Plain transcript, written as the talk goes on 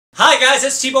Hi guys,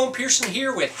 it's tbonepearson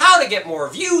here with how to get more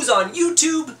views on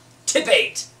YouTube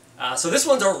debate. So this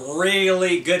one's a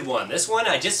really good one. This one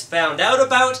I just found out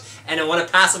about and I want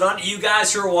to pass it on to you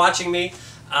guys who are watching me.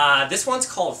 This one's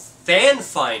called Fan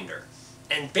Finder.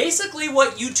 And basically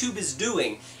what YouTube is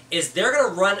doing is they're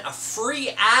going to run a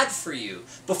free ad for you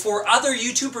before other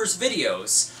YouTubers'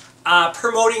 videos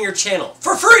promoting your channel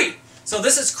for free. So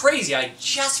this is crazy. I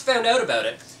just found out about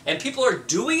it. And people are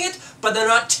doing it, but they're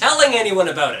not telling anyone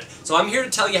about it. So I'm here to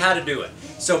tell you how to do it.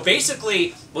 So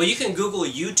basically, well, you can Google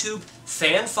YouTube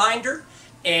Fan Finder,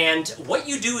 and what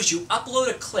you do is you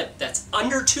upload a clip that's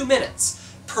under 2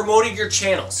 minutes promoting your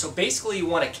channel. So basically you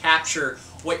want to capture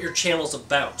what your channel's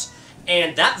about.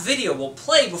 And that video will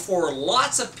play before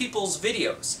lots of people's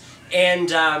videos. And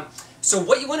so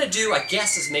what you want to do, I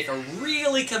guess, is make a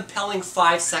really compelling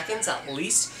 5 seconds at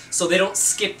least, so they don't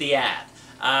skip the ad.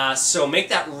 So make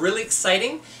that really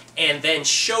exciting, and then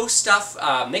show stuff,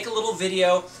 make a little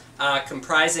video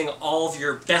comprising all of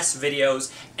your best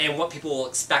videos and what people will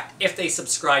expect if they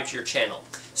subscribe to your channel.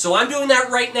 So I'm doing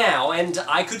that right now, and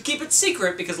I could keep it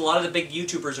secret because a lot of the big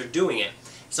YouTubers are doing it.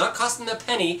 It's not costing them a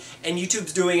penny, and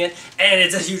YouTube's doing it, and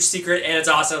it's a huge secret, and it's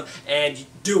awesome, and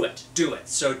do it, do it.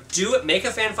 So do it, make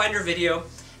a Fan Finder video,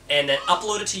 and then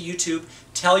upload it to YouTube.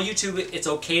 Tell YouTube it's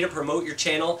okay to promote your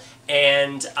channel,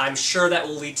 and I'm sure that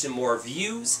will lead to more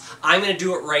views. I'm going to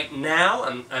do it right now.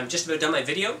 I'm just about done my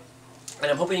video, and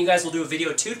I'm hoping you guys will do a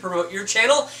video too to promote your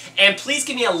channel. And please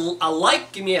give me a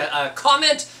like, give me a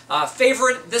comment,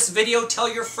 favorite this video,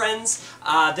 tell your friends.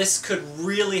 This could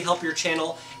really help your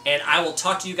channel, and I will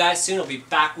talk to you guys soon. I'll be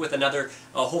back with another,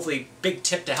 hopefully, big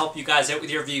tip to help you guys out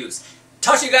with your views.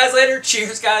 Talk to you guys later.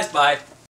 Cheers, guys. Bye.